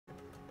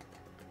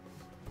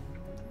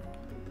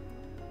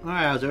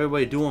Alright, how's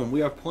everybody doing?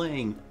 We are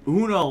playing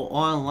Uno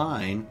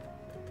Online.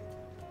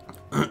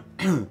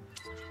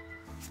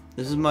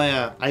 This is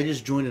my, I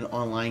just joined an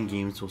online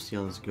game, so we'll see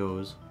how this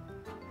goes.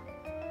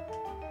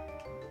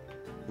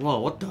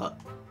 Whoa, what the?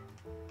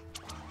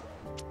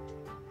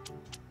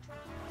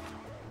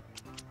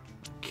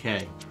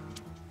 Okay.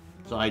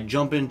 So I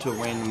jump into a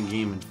random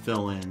game and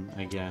fill in,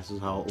 I guess, is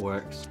how it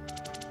works.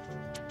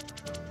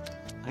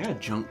 I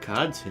got junk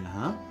cards here,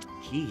 huh?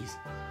 Jeez.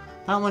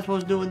 How am I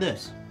supposed to do with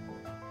this?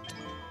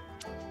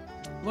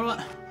 What am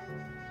I...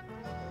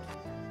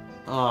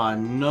 Oh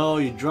no,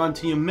 you're drawn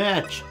to your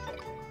match!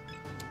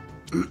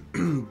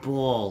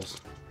 Balls.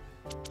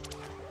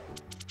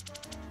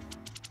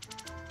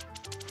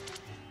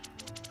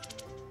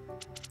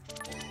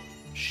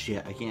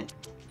 Shit, I can't...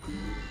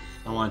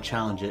 I want to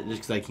challenge it,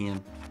 just because I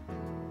can.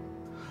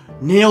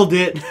 Nailed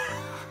it!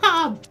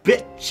 Ha!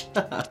 Bitch!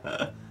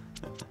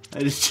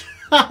 I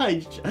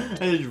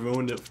just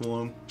ruined it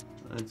for him.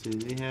 Let's see,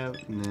 does he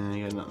have... Nah, I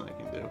got nothing I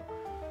can do.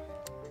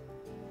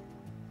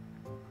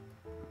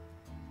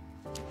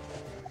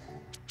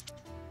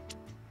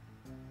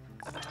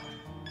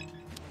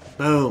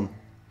 Boom.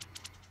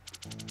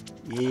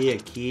 Yeah,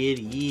 kid,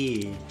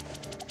 yeah.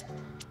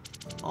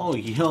 Oh,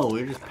 yo,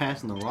 we're just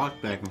passing the rock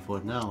back and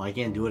forth now. I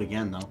can't do it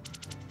again, though.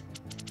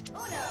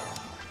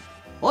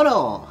 Oh,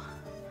 no!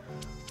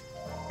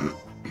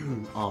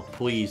 Oh,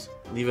 please.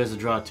 Leave it as a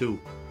draw, too.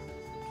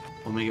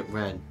 Or make it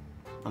red.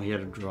 Oh, you had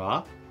a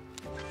draw?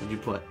 What'd you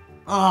put?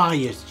 Oh,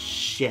 you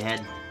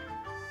shad.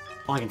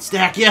 Oh, I can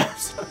stack,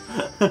 yes!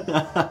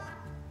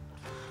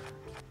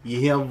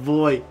 Yeah,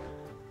 boy.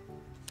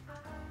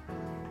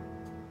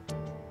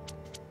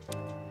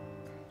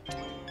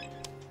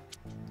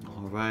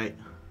 Alright.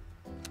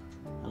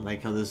 I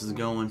like how this is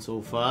going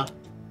so far.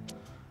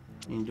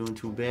 Ain't doing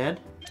too bad.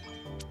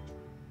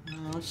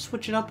 Let's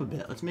switch it up a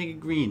bit. Let's make it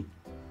green.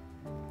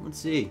 Let's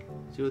see.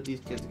 See what these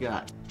kids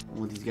got.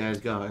 What these guys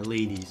got. Or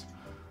ladies.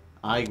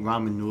 I like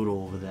ramen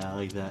noodle over there. I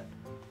like that.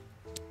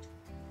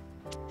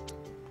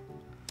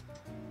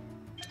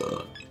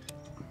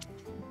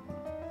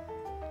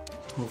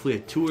 Hopefully a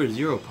 2 or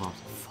 0 pops.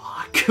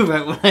 Fuck.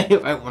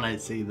 right when I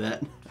say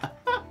that.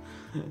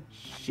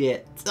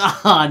 Shit.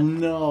 Ah,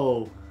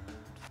 no.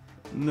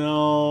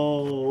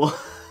 No.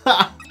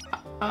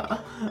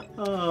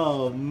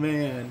 Oh,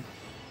 man.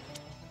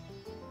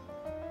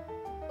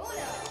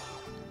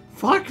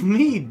 Fuck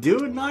me,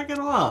 dude. Knock it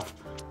off.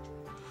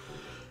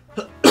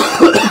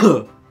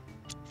 Come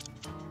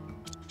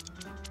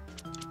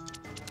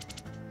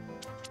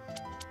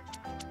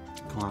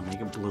on, make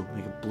it blue.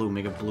 Make it blue.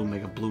 Make it blue.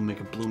 Make it blue. Make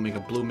it blue. Make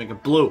it blue. Make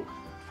it blue.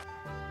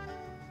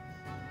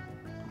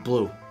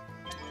 Blue.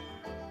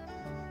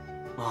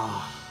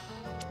 Ah.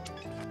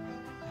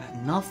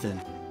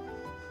 Nothing.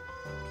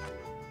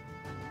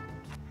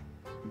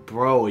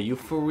 Bro, are you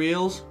for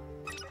reals?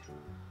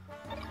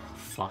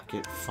 Fuck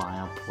it, fine,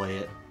 I'll play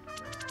it.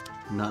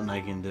 Nothing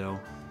I can do.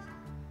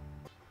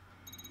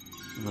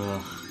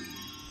 Ugh.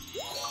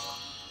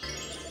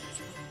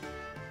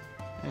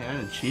 Hey, I got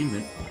an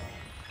achievement.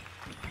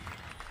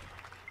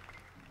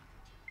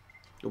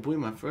 Complete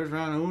my first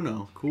round of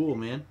Uno. Cool,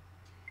 man.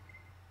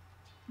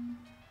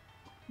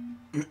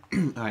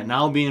 Alright,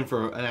 now I'll be in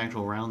for an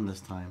actual round this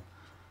time.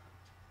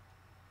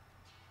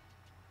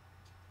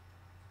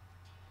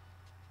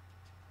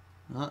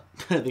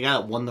 The guy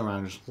that won the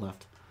round just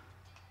left.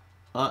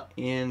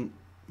 And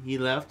he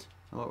left.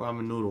 How about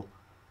ramen noodle?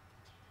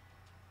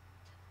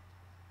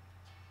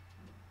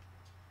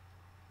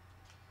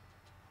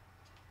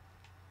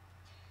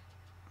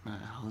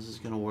 How's this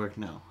gonna work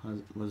now?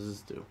 What does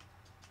this do?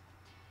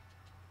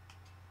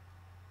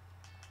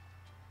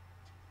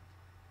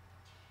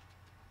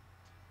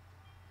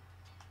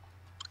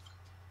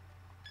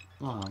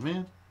 Oh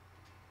man.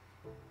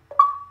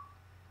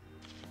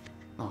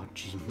 Oh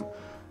jeez.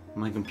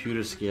 My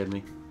computer scared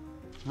me.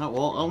 Oh,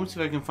 well, I'm gonna see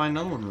if I can find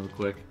another one real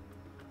quick.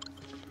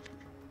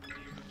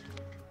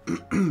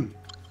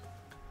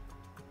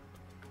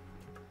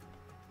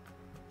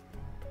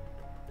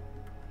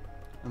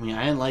 I mean,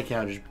 I didn't like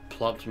how it just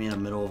plopped me in the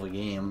middle of a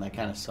game. That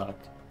kind of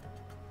sucked.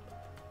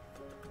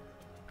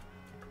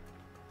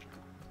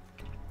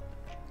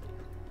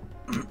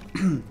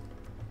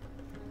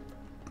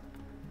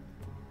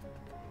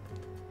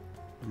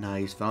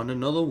 Nice, found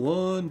another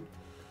one.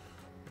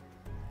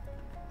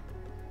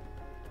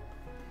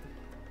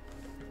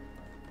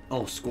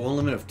 Oh, score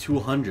limit of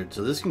 200,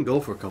 so this can go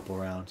for a couple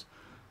rounds.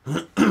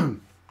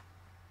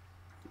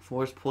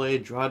 Force play,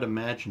 draw to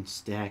match, and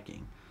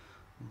stacking.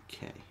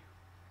 Okay.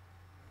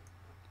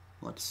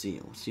 Let's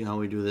see. Let's see how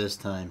we do this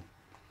time.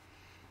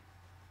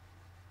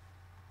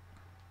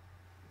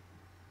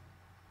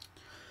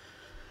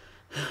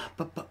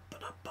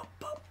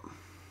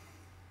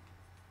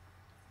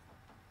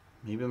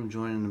 Maybe I'm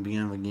joining the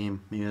beginning of a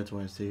game. Maybe that's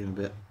why it's taking a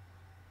bit.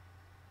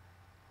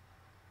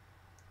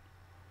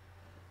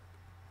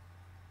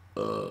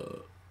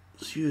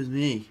 Excuse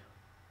me.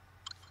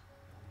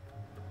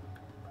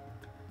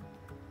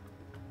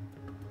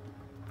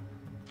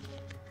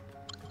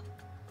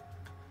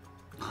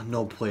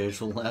 No players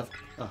were left.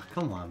 Oh,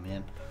 come on,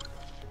 man.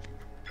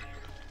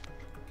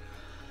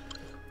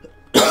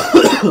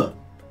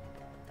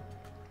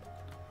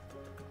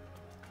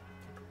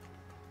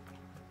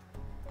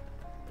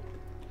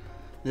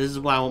 This is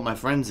why I want my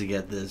friends to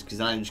get this, because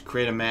I just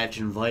create a match,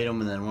 invite them,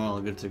 and then we're all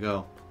good to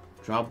go.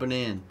 Drop it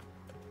in.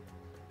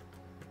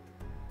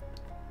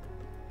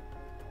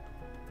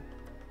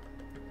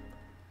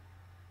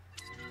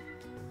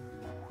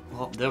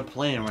 Oh, they're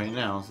playing right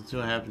now, so let's see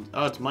what happens.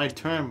 Oh, it's my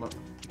turn, but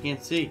I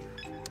can't see.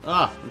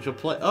 Ah, we should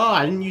play. Oh,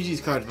 I didn't use these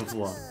cards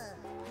before.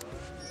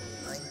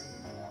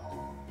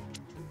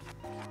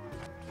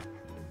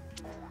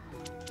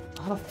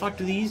 How the fuck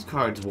do these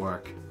cards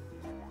work?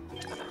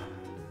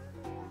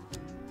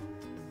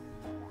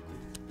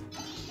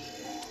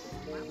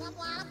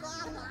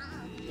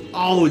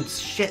 Oh, it's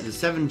shit. The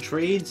 7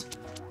 trades?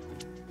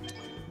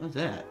 What's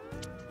that?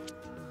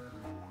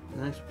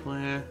 Next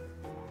player.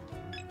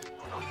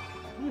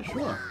 Yeah,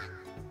 sure.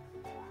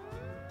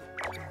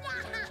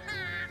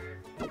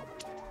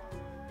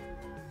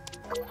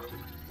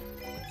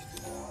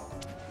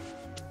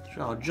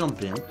 Sure, I'll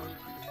jump in.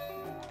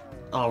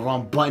 Oh,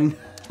 wrong button.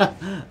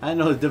 I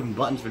know there's different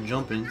buttons for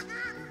jumping.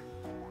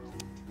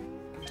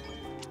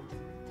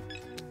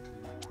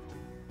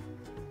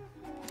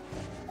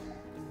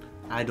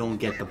 I don't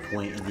get the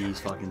point of these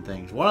fucking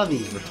things. What are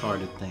these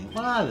retarded things?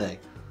 What are they?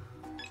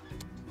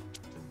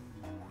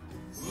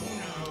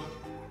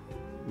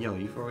 Yo,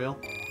 you for real?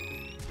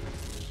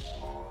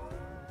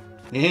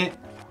 Yeah.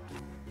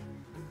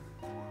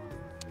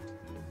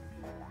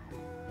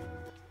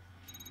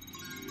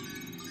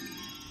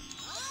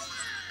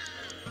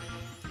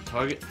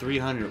 Target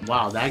 300.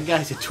 Wow, that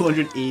guy's at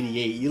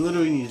 288. You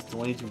literally need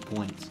 22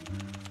 points.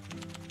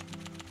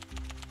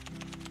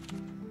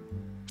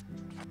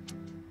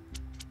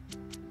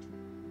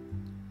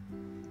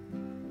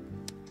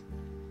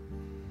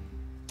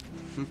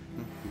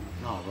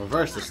 Oh,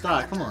 reverse the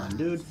stock. Come on,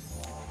 dude.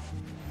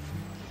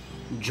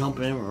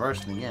 Jumping in,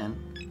 reversing again.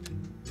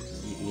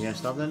 You gotta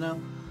stop that now?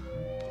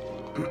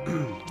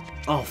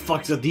 Oh,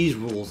 fuck, so these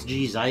rules.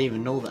 Jeez, I didn't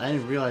even know that. I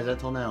didn't realize that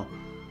till now.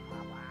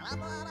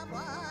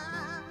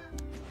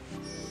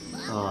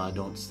 Oh,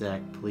 don't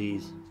stack,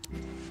 please.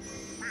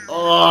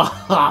 Oh,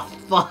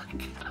 fuck.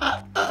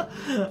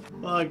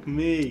 Fuck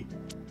me.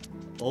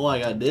 Oh, I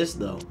got this,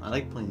 though. I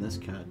like playing this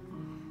card.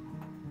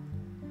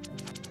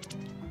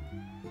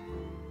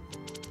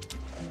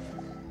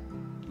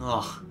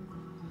 Oh,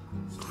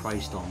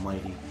 Christ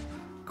almighty.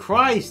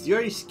 Christ, you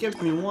already skipped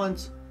me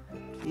once.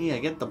 Yeah, I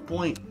get the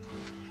point.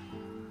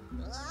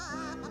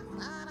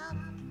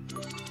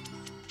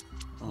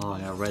 Oh,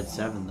 I got red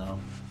 7, though.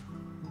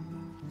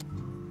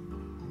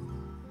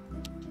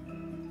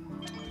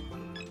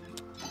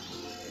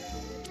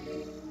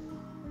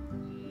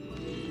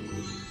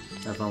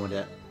 Have fun with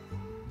that.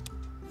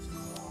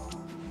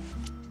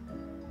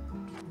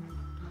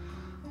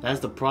 That's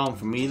the problem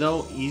for me,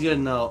 though. He's gonna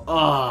know. Oh,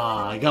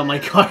 I got my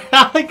card.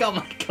 I got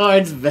my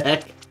cards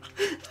back.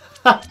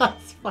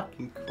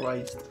 Fucking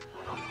Christ.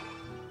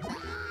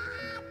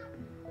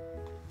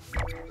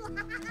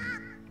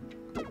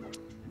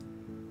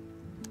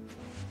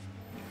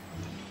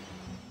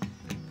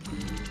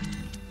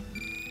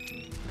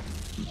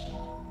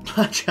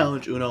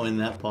 Challenge Uno and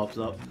that pops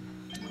up.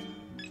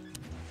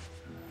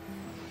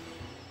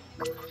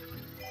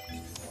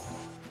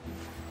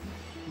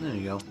 There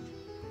you go.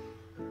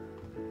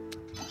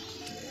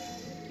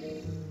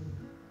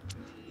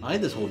 I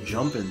like this whole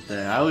jumping thing.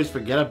 I always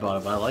forget about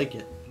it, but I like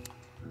it.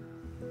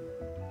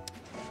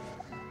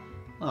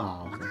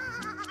 Oh.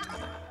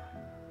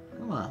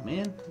 Come on,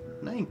 man.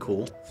 That ain't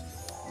cool.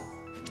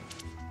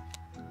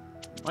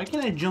 Why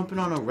can't I jump in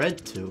on a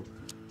red 2?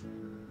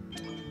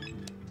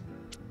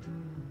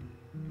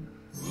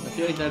 I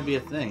feel like that'd be a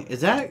thing.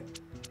 Is that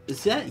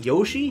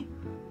Yoshi?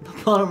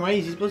 The bottom right,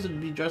 is he supposed to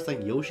be dressed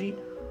like Yoshi?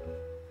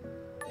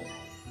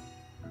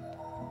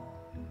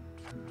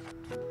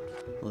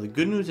 Well, the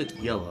good news it's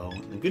yellow.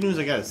 The good news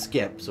I gotta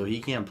skip, so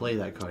he can't play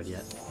that card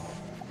yet.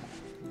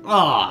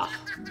 Ah!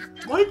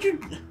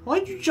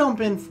 Why'd you jump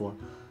in for?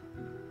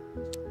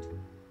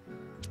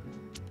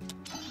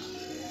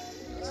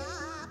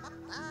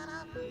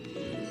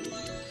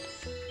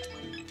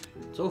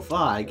 So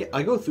far,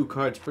 I go through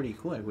cards pretty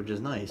quick, which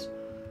is nice.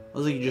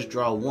 Looks like you just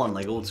draw one,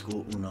 like old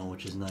school Uno,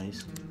 which is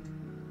nice.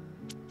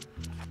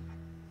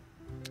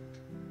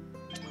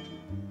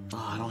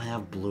 Oh, I don't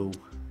have blue.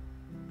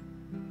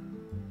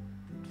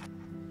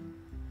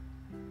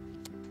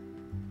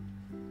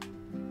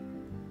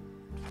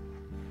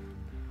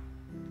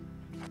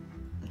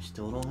 I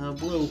still don't have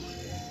blue.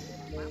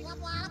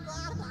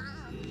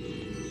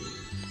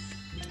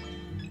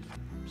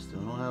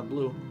 Still don't have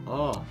blue.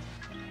 Oh.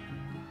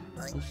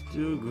 Let's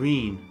do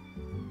green.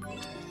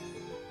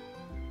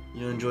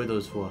 You enjoy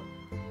those for?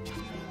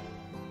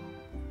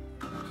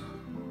 I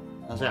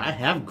was like, I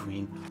have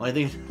green. Why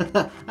do you think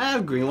I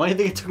have green? Why do you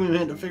think it took me a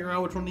minute to figure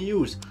out which one to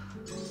use?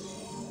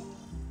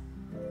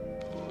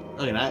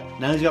 Look at that.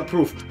 Now he's got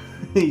proof.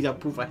 He's got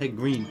proof I had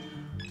green.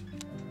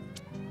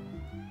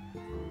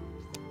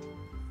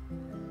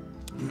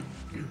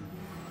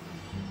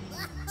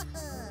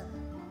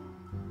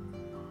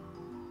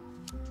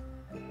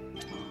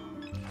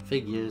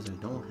 Figures, I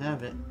don't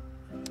have it.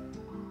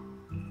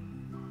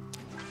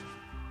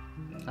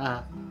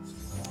 Ah.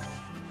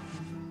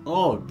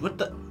 Oh, what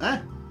the?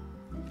 Ah.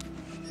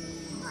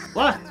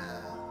 What? What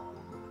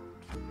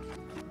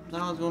the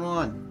hell is going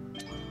on?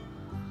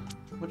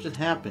 What just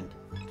happened?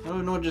 I don't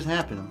even know what just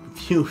happened. I'm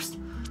confused.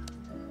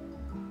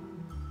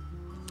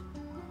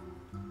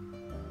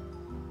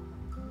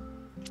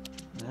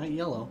 I got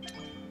yellow.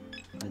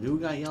 I do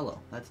got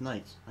yellow. That's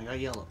nice. I got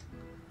yellow.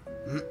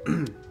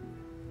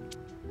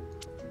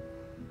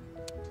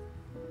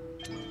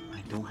 I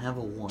don't have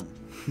a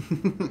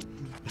 1.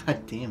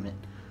 God damn it.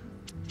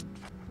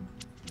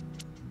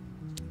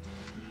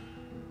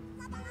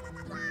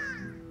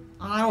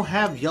 I don't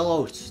have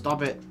yellow.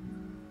 Stop it.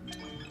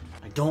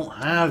 I don't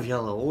have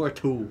yellow or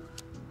 2.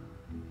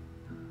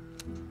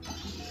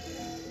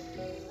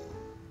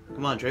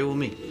 Come on, trade with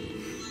me.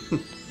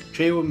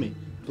 Trade with me,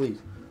 please.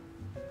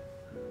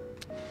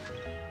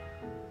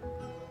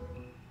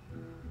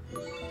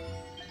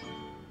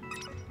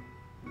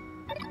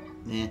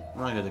 Nah,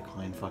 I'm not gonna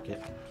decline. Fuck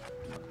it.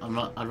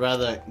 I'd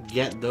rather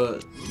get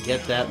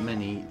that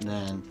many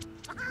than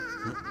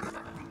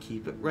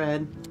keep it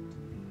red.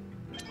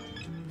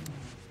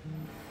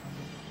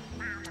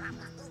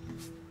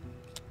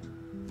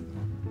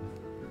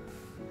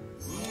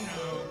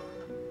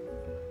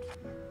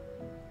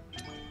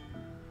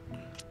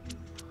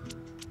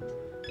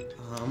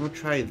 I'm gonna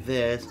try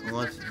this. And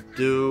let's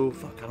do.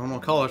 Fuck, I don't know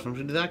color, so I'm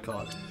gonna do that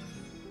color.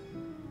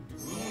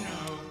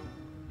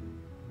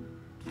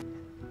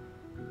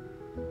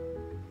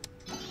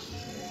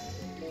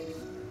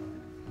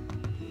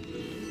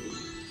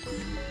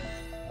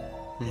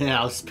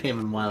 Yeah, I was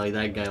spamming Y like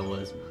that guy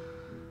was.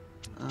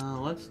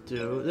 Let's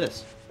do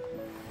this.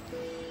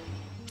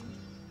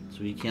 So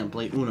he can't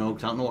play Uno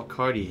because I don't know what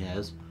card he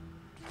has.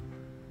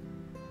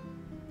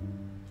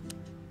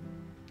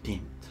 Damn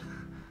it.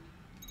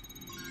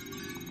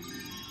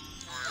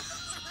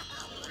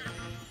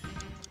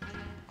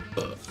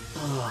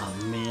 Oh,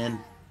 man.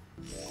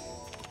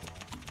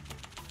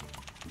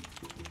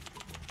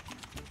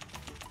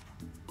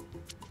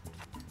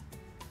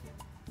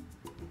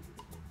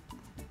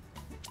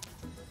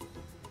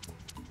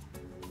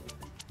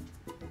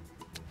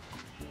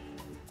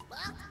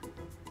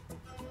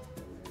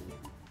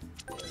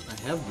 I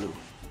have blue.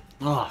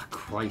 Oh,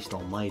 Christ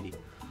almighty.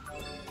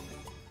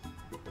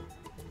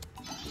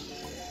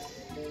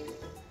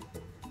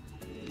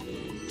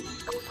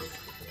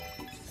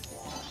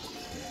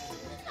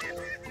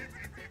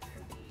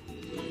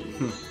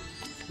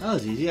 That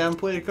was easy. I haven't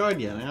played a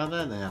card yet. How'd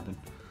that happen?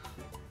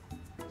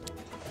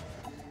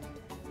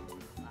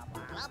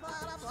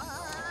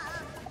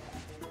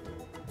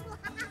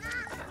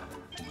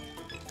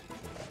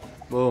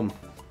 Boom.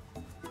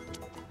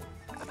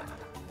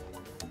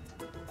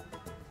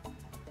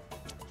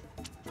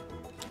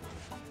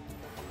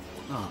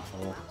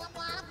 Oh.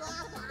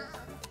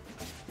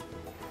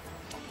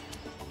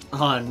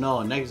 Oh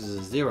no, Nexus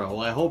is 0.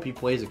 Well, I hope he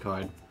plays a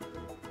card.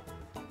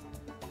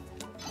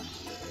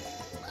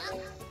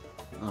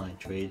 Oh, he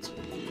trades.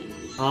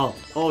 Oh,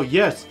 oh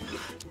yes!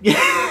 Yeah!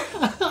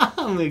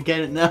 I'm gonna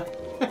get it now.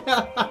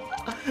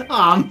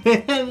 Oh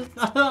man,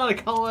 I don't know how to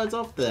color that's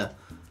up there.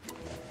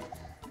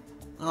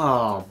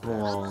 Oh,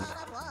 balls.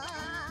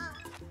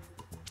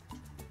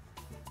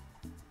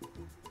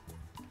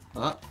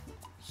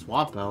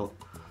 Swap out.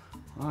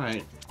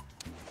 Alright.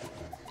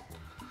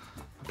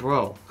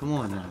 Bro, come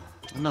on now.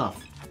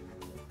 Enough.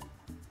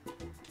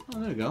 Oh,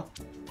 there you go.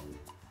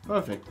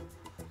 Perfect.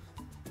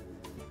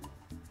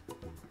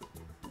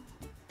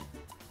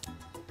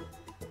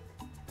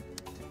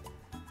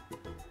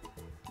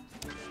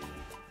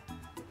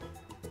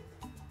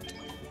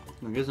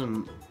 I guess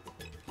I'm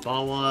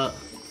Bawaza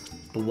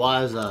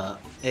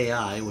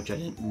AI, which I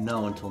didn't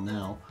know until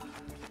now.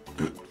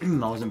 I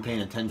wasn't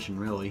paying attention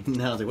really.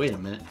 Now I was like, wait a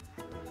minute.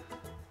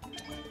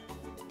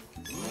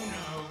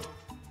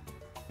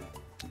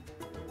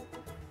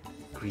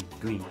 Green,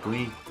 green,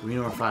 green, green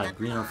or 5,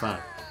 green or 5,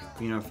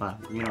 green or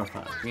 5, green or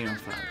 5, green or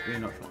 5,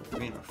 green or 5,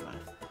 green or 5.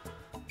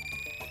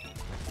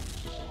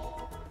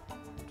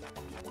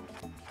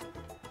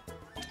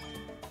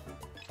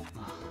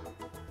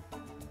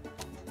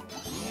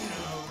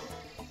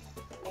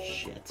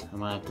 Shit, I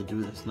might have to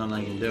do this. Nothing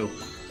I can do.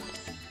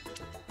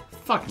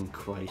 Fucking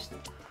Christ.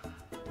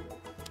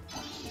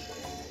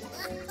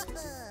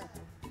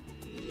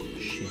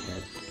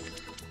 Shithead.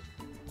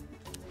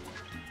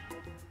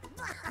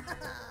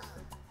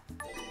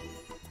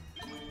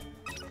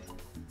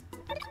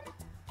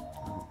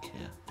 I don't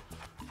care.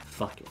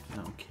 Fuck it. I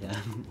don't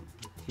care.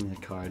 Give me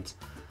the cards.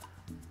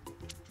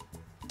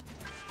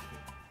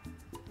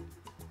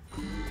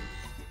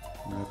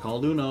 Never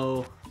called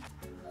Uno.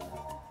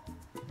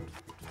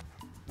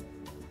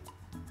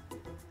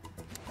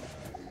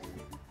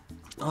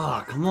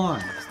 Oh, come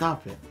on.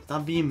 Stop it.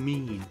 Stop being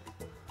mean.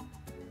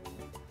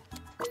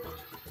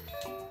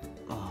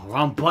 Oh,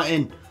 wrong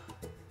button.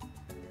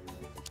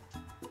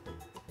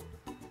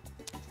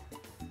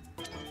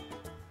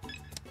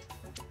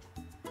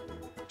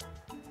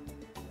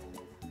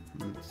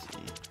 Let's see.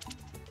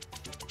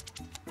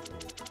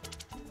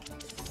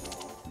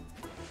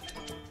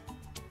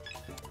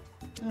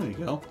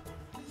 go.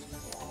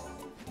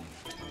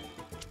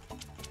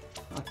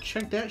 Oh,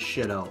 check that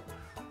shit out.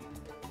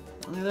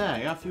 Look at that.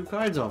 I got a few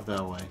cards off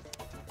that way.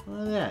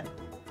 Look at that.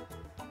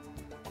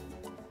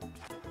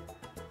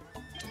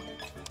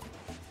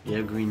 You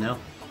have green now?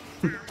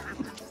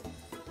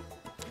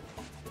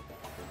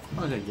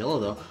 Oh, I got yellow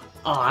though.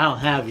 Oh, I don't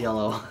have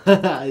yellow.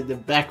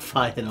 It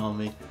backfired on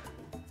me.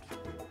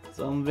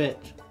 Some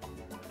bitch.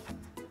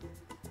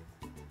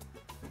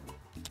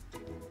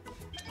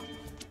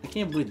 I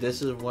can't believe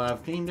this is what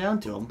I've came down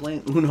to. I'm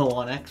playing Uno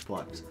on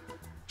Xbox.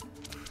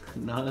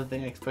 Not a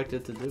thing I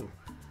expected to do.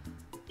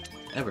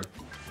 Ever.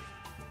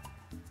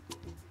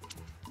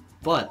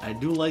 But I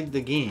do like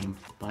the game.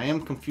 But I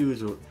am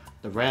confused with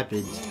the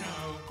Rapids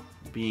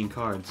being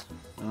cards.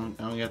 I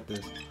don't get this.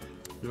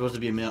 There's supposed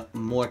to be a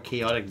more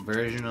chaotic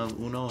version of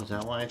Uno. Is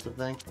that why it's a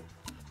thing?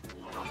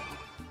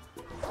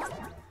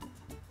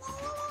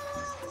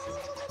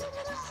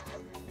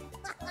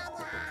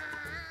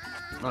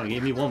 Oh, he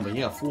gave me one, but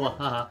he got four.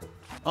 Haha.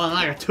 Oh, and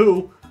I got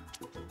two.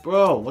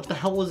 Bro, what the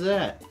hell was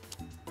that?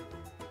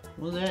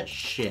 What was that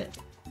shit?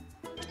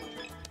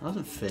 That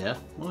wasn't fair.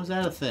 What was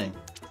that a thing?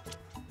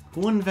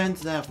 Who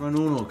invents that for an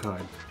Uno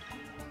card?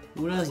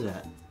 Who does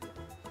that?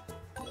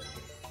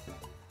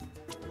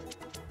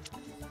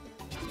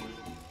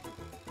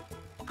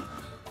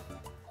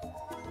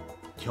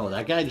 Yo,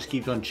 that guy just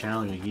keeps on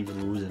challenging, he keeps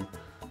losing.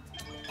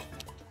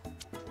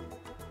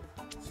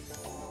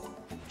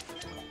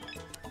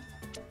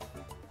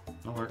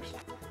 That works.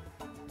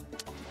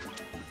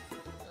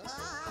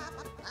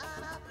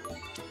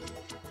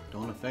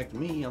 Don't affect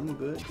me, I'm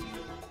good.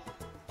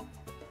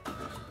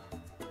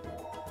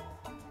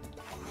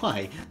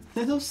 Why?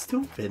 They're so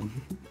stupid.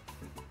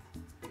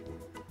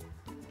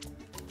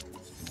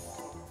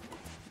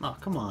 Oh,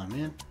 come on,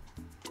 man.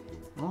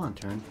 I want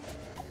a turn.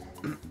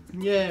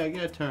 Yeah, I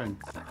got a turn.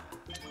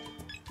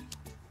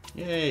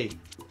 Yay.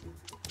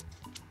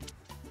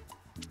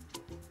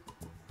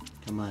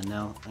 Come on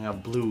now. I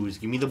got blues.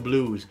 Give me the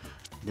blues.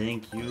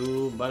 Thank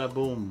you. Bada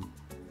boom.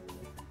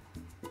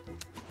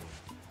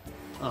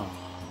 Oh.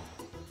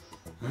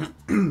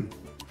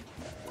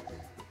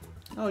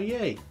 Oh,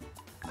 yay.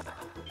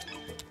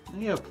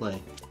 I gotta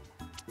play.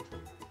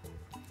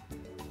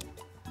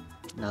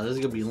 Now this is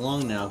gonna be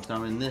long now because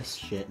I'm in this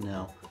shit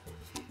now.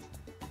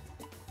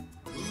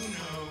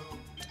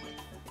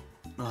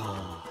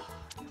 Ah,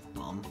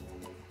 bum.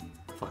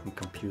 Fucking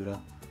computer.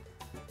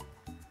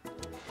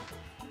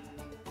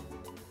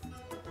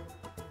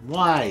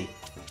 Why?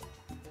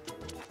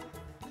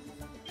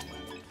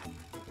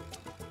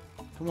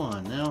 Come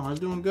on now, I'm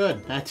doing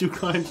good. I had 2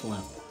 cards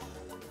left.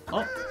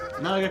 Oh,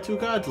 now I got 2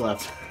 cards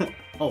left.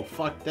 Oh,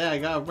 fuck that, I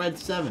got a red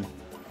 7.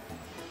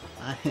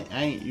 I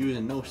ain't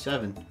using no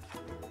 7.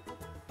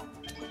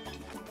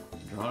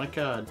 Drawing a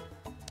card.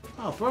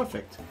 Oh,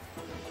 perfect.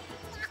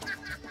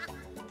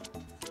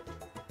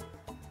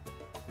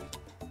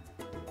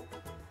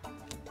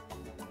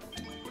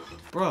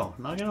 Bro,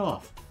 knock it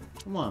off.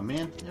 Come on,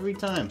 man. Every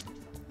time.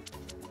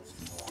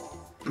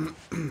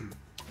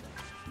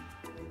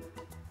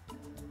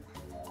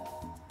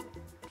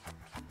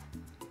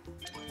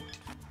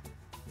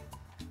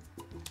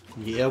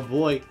 Yeah,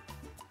 boy.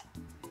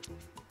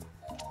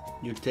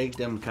 You take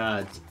them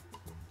cards.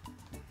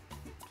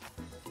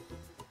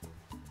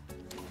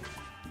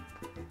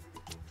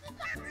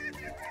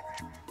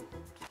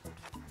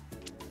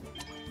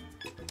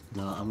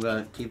 No, I'm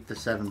gonna keep the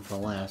 7 for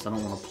last. I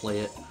don't want to play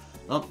it.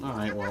 Oh,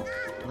 alright, well.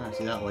 Alright,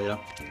 see that later.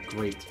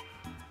 Great.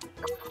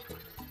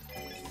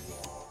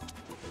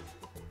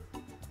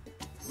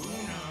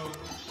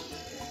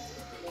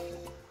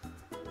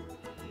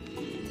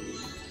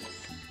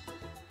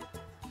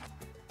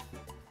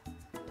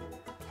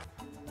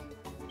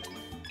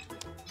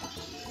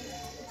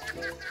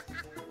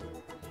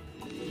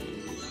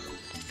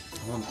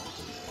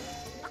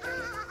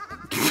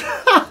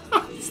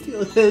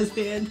 Steal his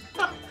hand.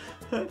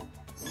 That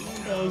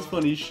was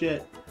funny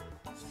shit.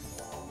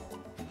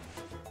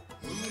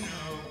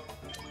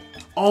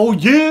 Oh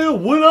yeah,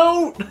 went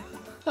out!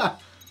 Yeah,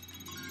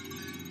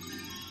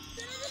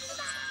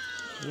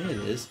 it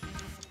is.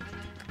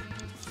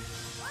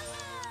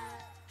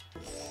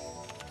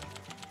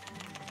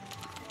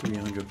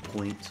 $300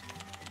 points.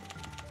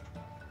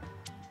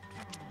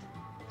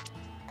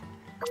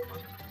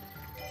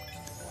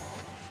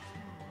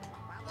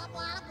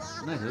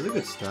 Nice, that's a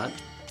good start.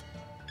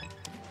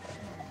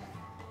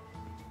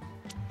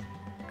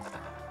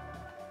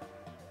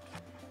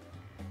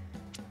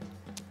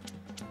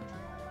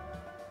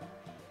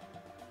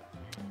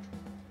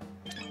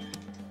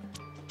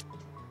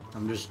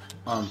 I'm just,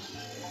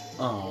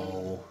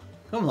 oh,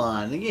 come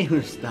on, the game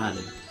has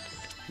started,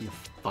 you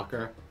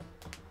fucker.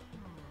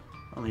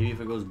 Well, maybe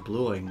if it goes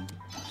blue, I can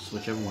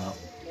switch everyone up.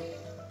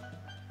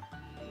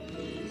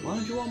 Why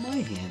don't you want my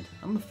hand?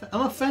 I'm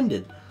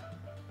offended.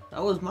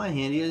 That was my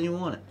hand, he doesn't even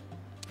want it.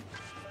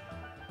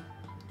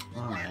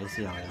 Alright, I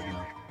see how it is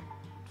now.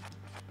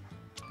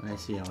 I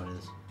see how it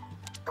is.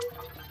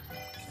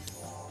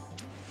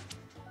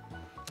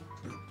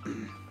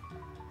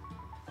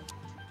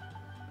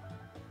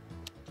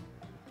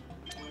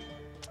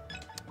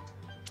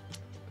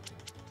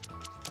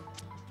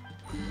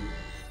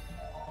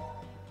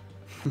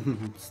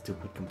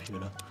 Stupid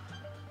computer.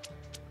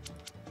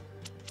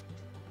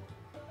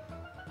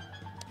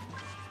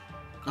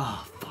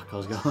 Oh, fuck, I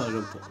was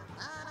gonna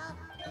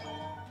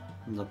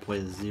play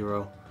the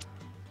 0.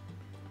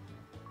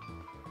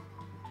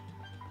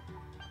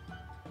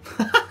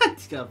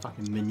 He's got a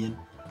fucking minion.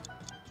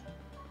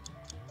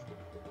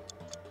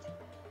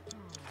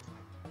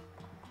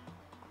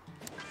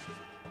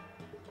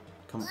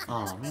 Come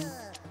on, oh, man.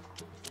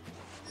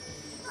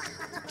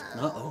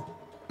 Uh-oh.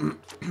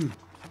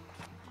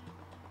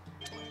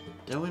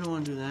 Then we don't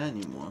want to do that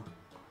anymore.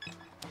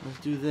 Let's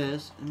do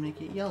this and make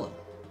it yellow.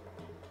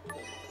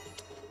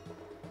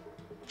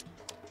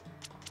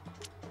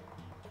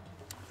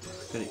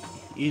 Could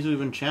have easily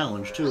been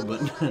challenged too,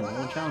 but no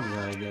one challenged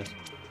that, I guess.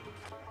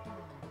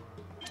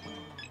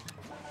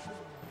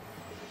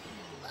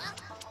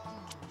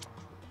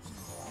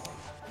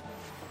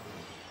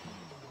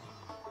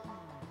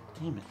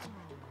 Damn it.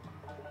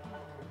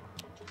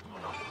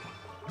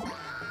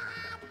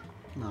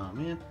 Aw,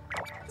 man.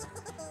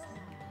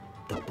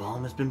 The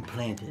bomb has been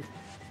planted.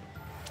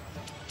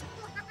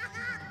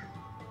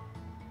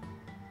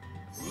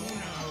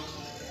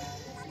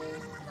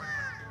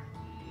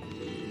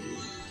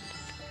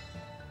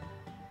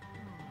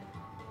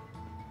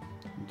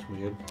 That's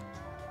weird.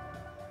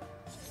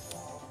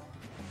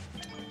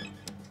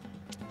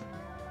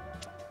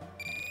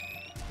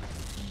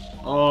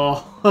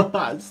 Oh,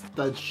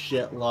 that's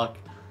shit luck.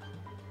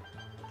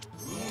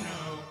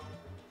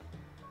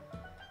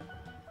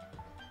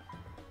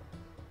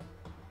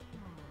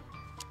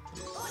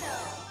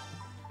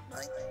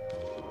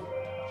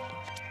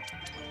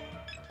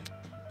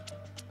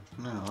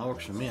 No, that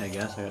works for me, I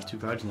guess. I got 2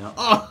 cards now.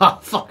 Oh,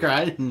 fucker!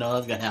 I didn't know that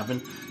was gonna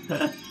happen.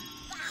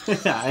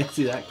 I didn't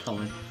see that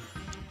coming.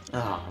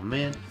 Oh,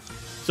 man.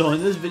 So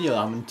in this video,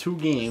 I'm in 2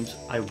 games.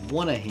 I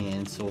won a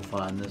hand so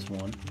far in this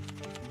one.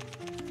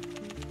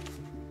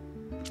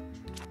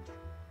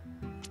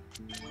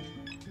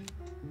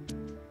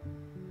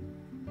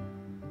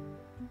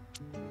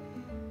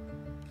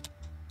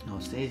 No,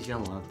 it stays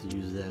yellow. I'll have to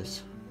use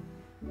this.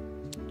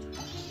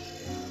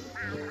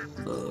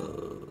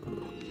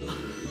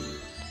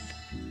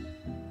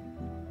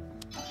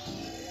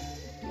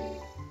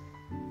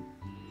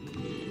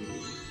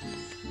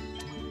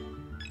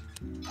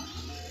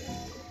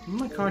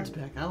 My cards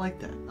back. I like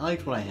that. I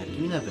liked what I had. Give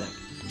me that back.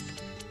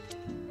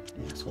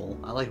 Asshole.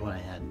 I like what I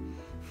had.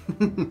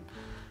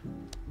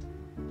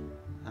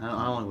 I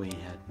don't like what you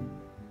had.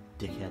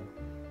 Dickhead.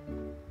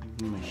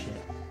 Give me my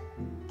shit.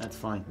 That's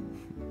fine.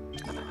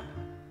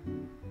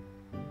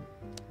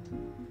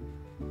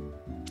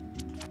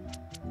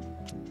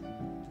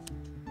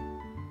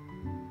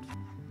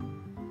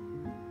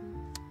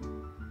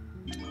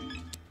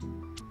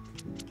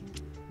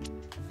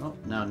 Oh,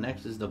 now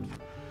next is the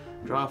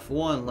draw for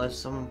 1, less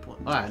someone point.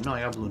 Alright, no, I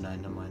got blue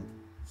 9, never mind.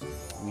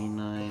 Green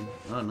 9.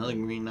 Oh, another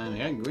green 9. I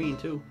got green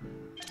too.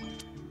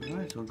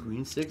 Alright, so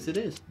green 6 it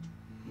is.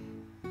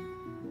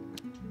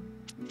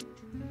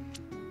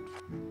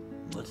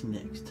 What's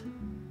next?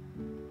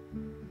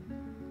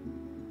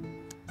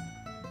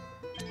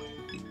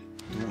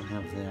 I don't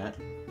have that.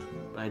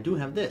 But I do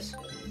have this.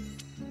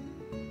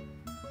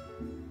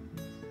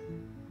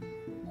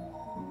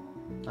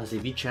 I see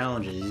if he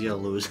challenges, he's gonna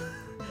lose.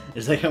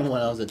 It's like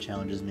everyone else that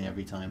challenges me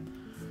every time.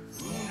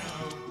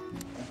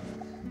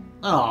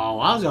 Oh,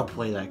 I was gonna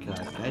play that card.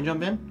 Can I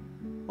jump in?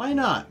 Why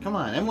not? Come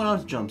on, everyone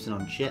else jumps in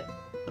on shit.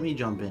 Let me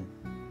jump in.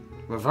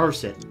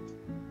 Reverse it.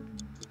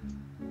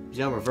 If he's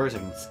got reverse, I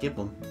can skip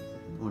him.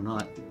 Or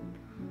not.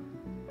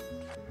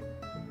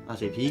 I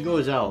say if he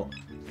goes out,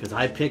 because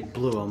I picked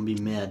blue, I'm gonna be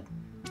mad.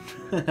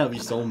 I'll be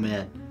so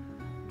mad.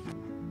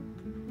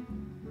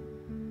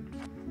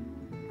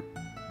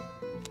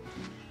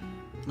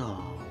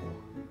 Oh.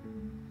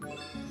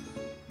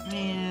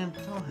 Man,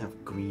 I don't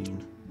have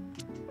green.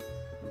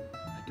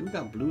 I do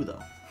got blue though.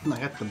 I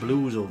got the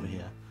blues over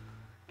here.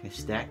 Can I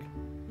stack?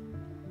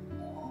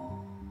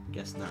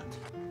 Guess not.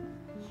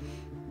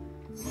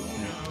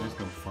 That's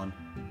no fun.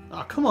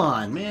 Oh, come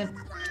on, man.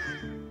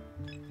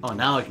 Oh,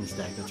 now I can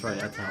stack. That's right.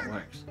 That's how it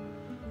works.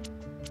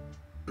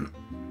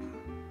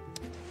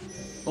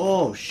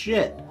 Oh,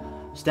 shit.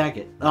 Stack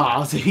it. Oh,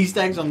 I'll say he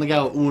stacks on the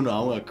guy with Uno.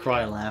 I'm gonna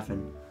cry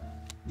laughing.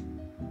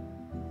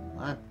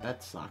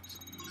 That sucks.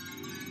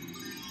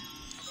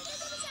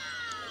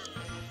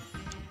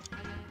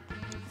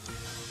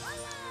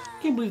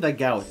 I can't believe that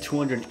guy with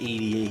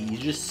 288. He's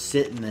just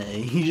sitting there.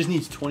 He just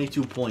needs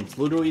 22 points.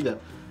 Literally the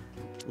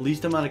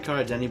least amount of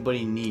cards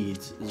anybody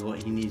needs is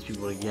what he needs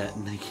people to get,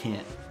 and they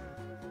can't.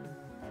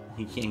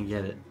 He can't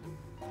get it.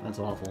 That's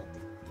awful.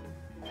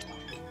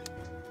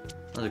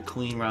 That's a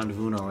clean round of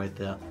Uno right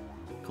there.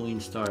 Clean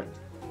start.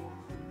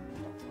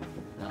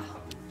 Ah,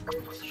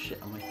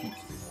 shit on my feet.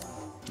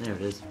 There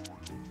it is.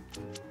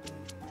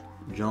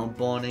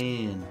 Jump on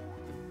in.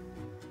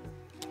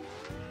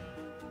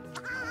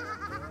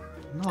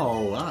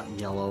 No, not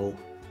yellow.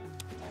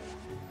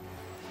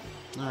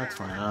 No, that's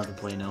fine. I don't have to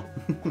play now.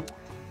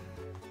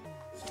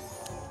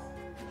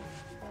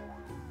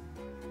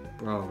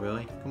 Bro,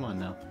 really? Come on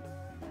now.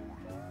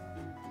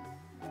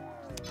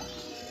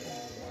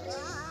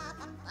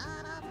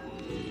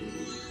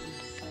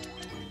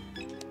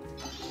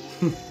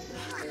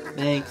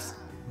 Thanks.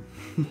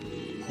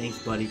 Thanks,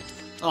 buddy.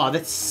 Oh,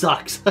 that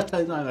sucks. It's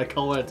not even a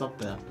color, it's up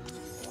there.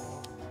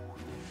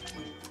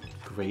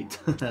 Great.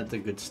 That's a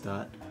good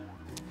start.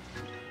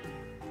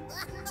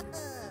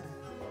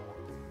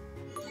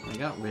 I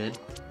got red.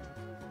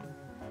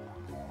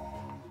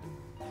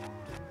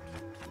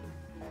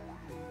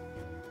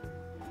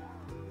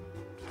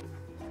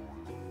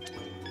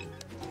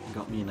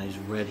 Got me a nice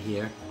red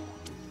here.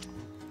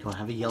 Come on,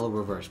 have a yellow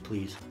reverse,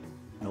 please.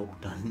 Nope,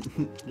 done.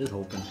 Just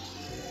hoping.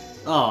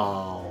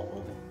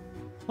 Oh.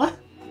 What?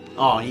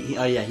 Oh, oh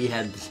yeah, he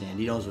had the sand.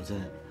 He knows what's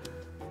in it.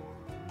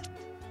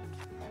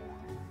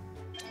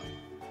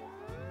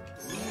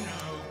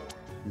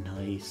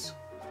 Nice.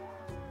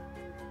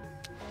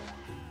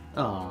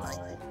 Oh.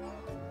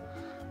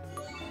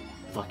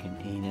 Fucking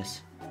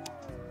anus.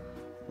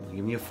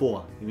 Give me a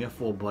 4. Give me a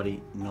 4,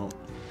 buddy. No.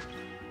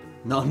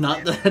 No,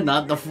 not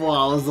the 4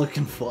 I was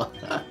looking for.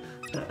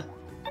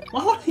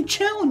 Why would I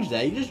challenge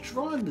that? You just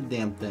drawing the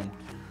damn thing.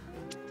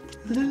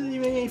 It doesn't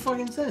even make any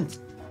fucking sense.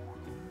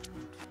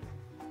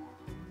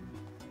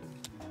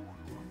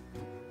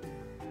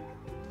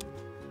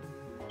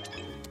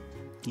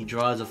 He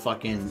draws a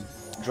fucking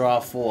draw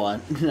 4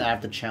 and I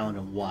have to challenge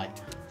him. Why?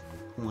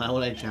 Why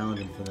would I challenge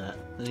him for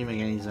that? Doesn't even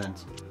make any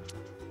sense.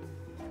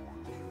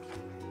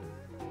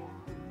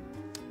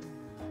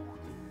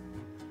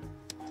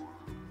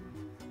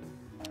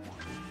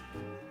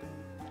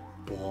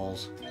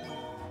 Balls.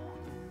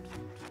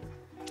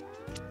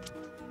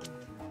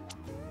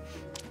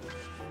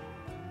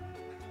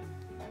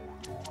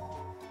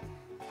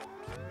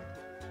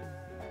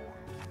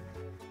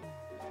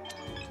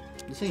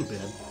 This ain't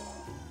bad.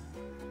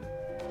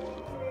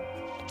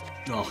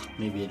 Oh,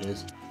 maybe it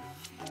is.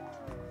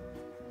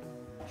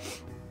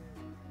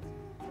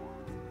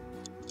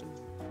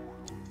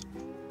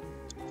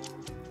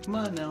 Come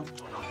on now.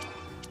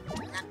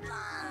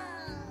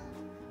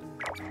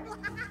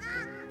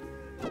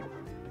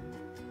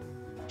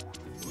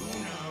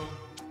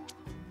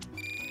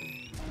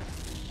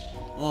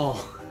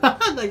 Oh,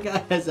 that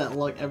guy has that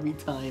luck every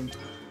time.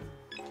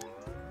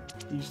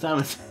 Each time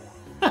it's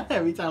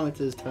every time it's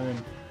his turn.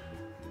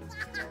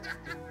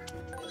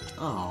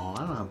 Oh,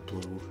 I don't have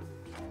blue.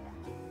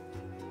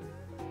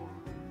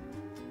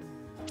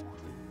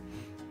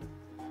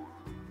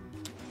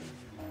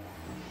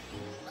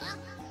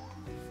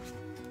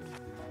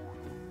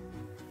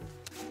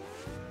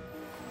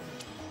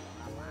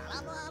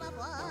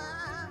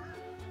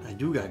 I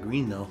do got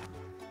green though.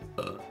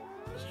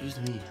 Excuse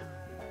me.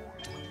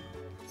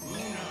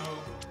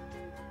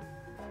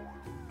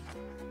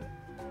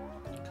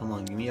 Come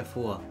on, give me a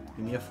 4.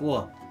 Give me a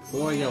 4.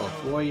 4 yellow,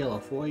 4 yellow,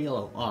 4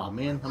 yellow. Aw, oh,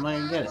 man, how am I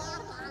gonna get it?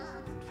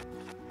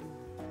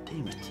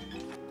 Damn it.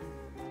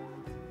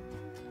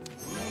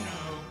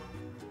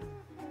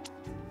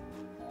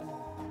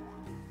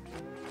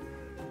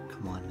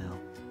 Come on now.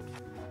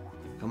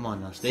 Come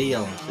on now. Stay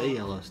yellow, stay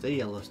yellow, stay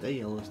yellow, stay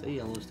yellow, stay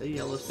yellow, stay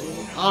yellow, stay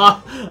yellow.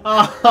 Ah!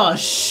 Oh,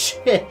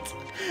 shit!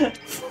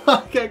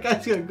 Fuck, that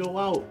guy's gonna go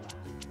out.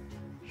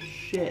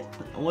 Shit.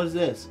 What's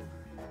this?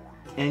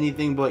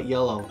 Anything but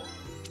yellow.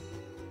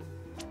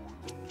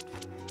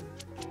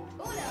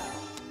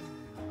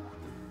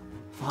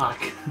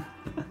 Fuck.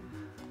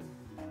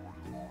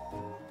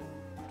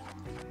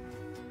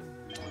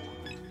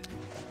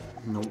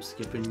 Nope,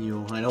 skipping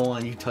you. I don't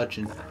want you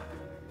touching.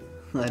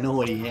 I know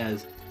what he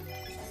has.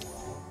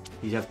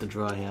 You have to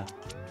draw here.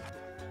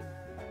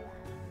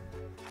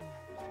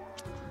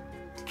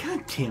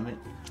 God damn it.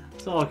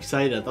 So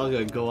excited. I thought I was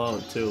gonna go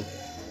out too.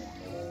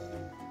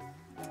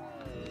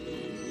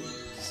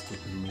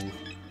 Stupid move.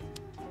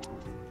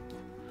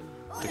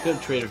 I could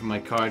have traded for my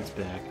cards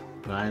back.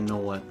 But I don't know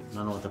what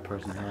the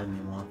person had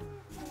anymore.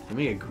 If I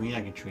make a green,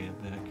 I can trade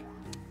it back.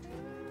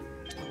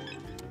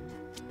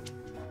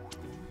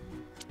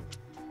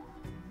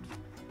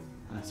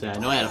 I say I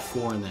know I had a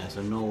 4 in there,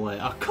 so no way.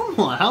 Oh come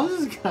on! How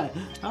is this guy?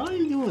 How are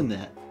you doing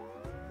that?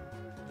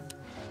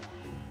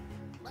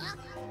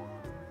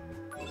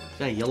 He's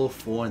got a yellow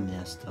 4 in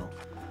there still.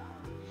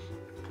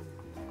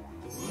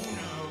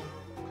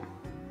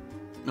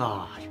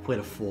 Ah, oh, he played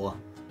a 4.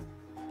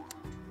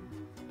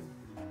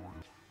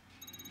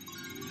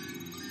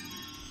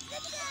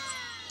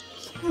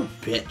 Son of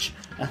a bitch.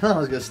 I thought I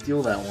was gonna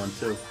steal that one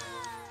too.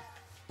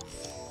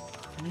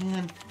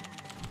 Man.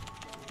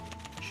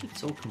 This shit's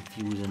so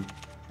confusing.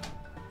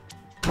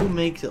 Who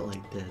makes it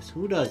like this?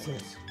 Who does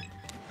this?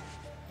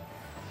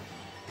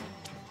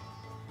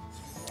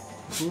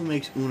 Who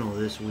makes Uno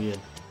this weird?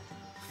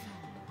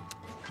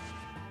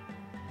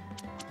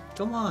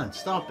 Come on,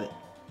 stop it.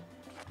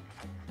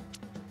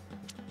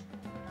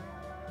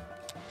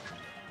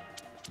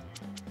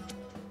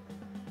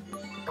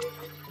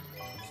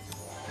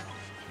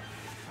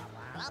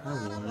 I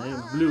want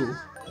it blue.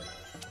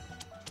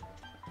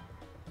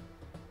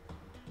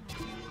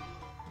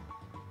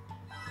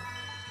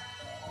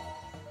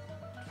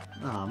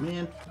 Aw,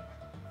 man.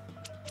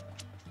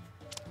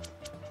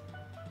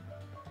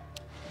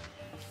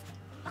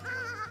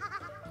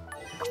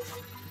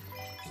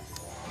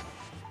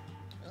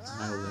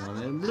 I want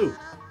it blue.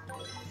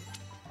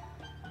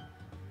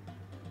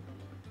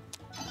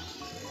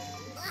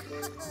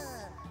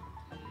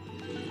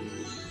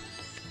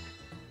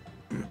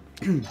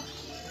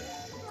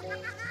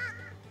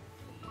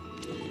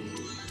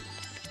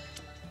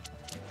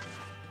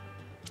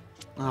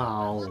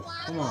 Oh,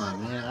 come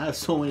on, man. I have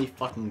so many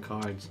fucking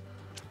cards.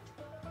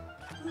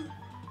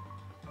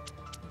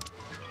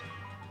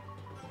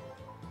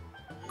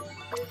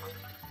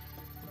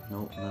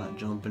 Nope, not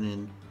jumping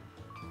in.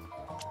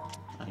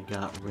 I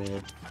got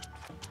red.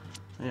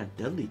 I got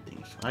deadly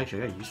things.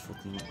 Actually, I got useful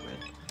things with red.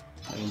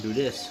 I can do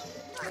this.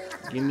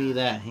 Give me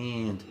that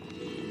hand.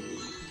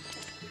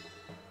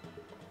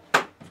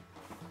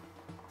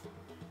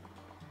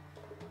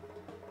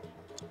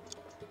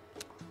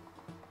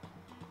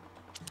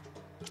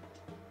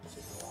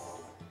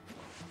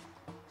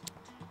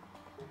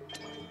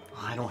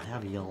 I don't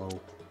have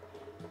yellow.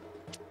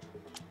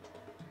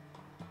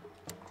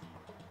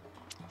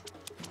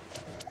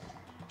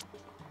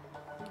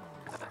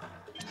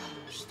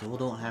 Still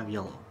don't have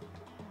yellow.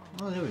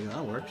 Oh, there we go.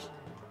 That works.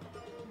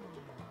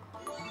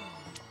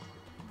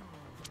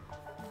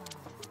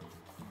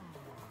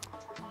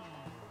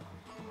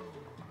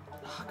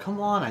 Oh,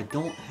 come on, I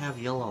don't have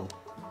yellow.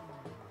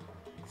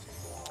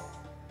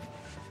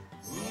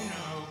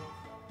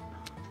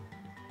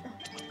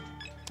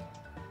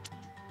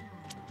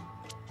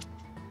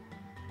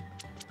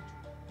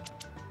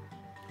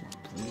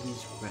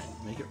 Please, red.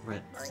 Make it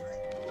red.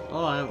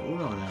 Oh, I have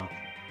Uno now.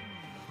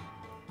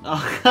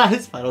 Oh, God,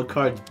 his final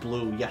card's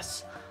blue.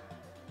 Yes.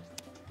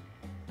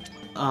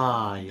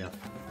 Ah, you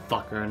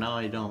fucker. Now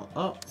I don't.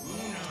 Oh,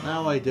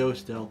 now I do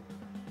still.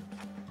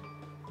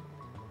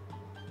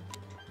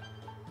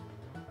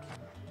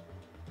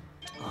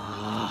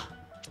 Ah.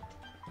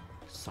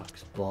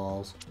 Sucks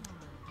balls.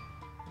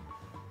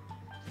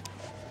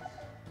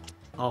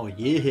 Oh,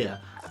 yeah.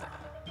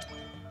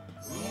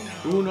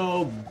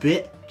 Uno,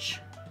 bitch.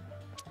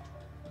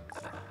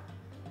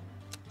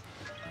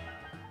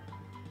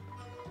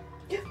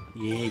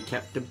 Yeah,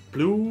 Captain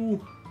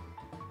Blue.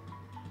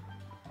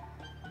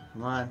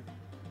 Come on.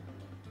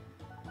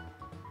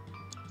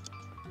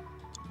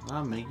 Come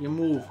on, make your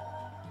move.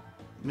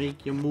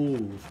 Make your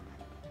move.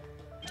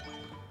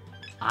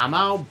 I'm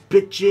out,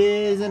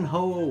 bitches and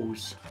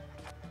hoes.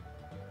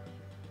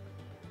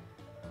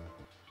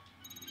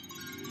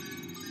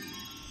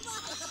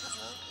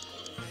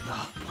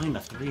 Oh, playing the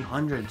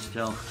 300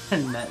 still.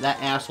 And that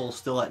asshole's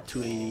still at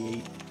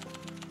 288.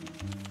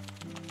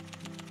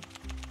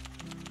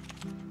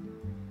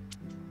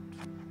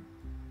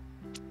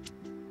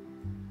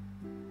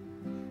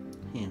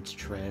 Hand's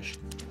trash.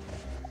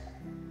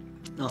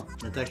 Oh,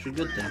 that's actually a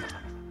good thing.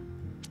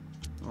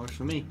 That works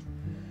for me.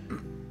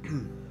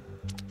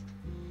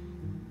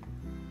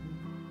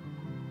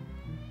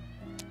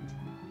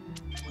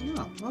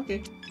 Oh,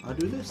 okay. I'll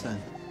do this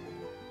then.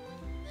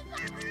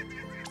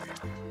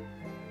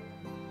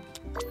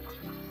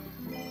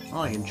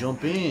 Oh, I can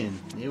jump in.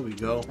 There we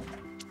go.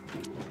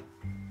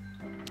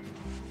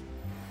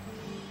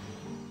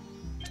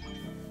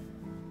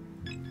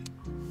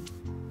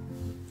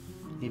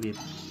 Hey, babe.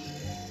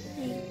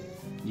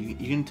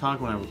 You can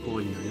talk when I'm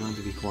recording. You don't have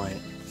to be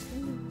quiet.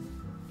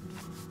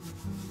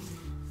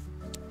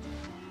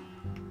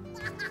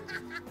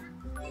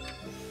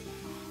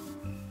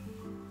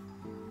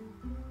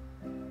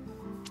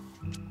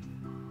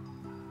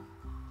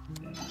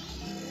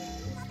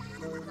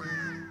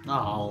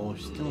 Oh,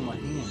 still in my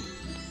hand.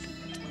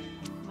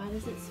 Why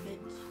does it switch?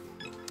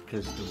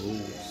 Because the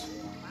rules.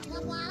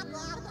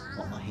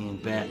 Want my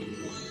hand back.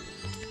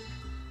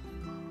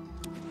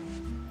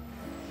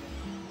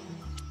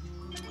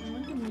 I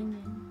want a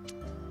minion.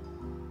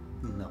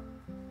 No.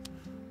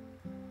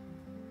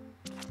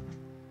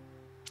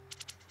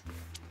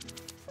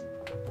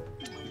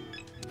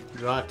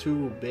 Draw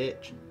two,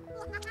 bitch.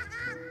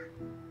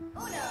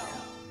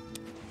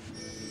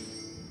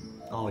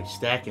 Oh, he's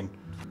stacking.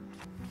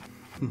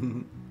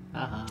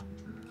 Haha.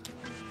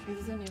 Is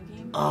this a new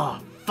game? Oh,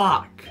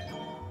 fuck!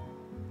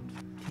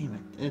 Damn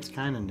it. It's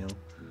kind of new. It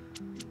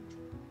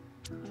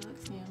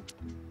looks new.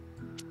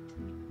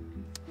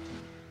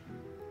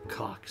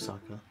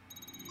 Cocksucker.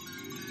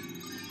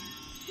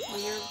 Well,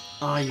 you're...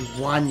 Oh, you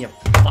won, you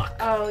fuck.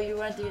 Oh, you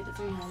wanted to get the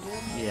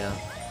 300? Yeah.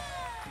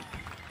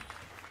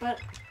 But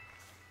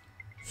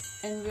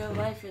in real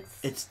life,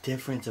 It's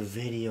different. It's a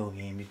video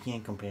game. You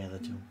can't compare the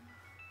two.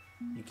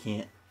 You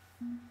can't.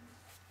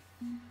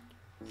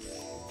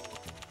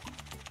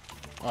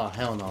 Oh,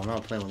 hell no. I'm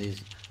not playing with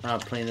these. I'm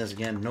not playing this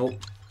again. Nope.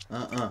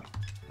 I'm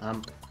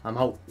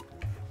out.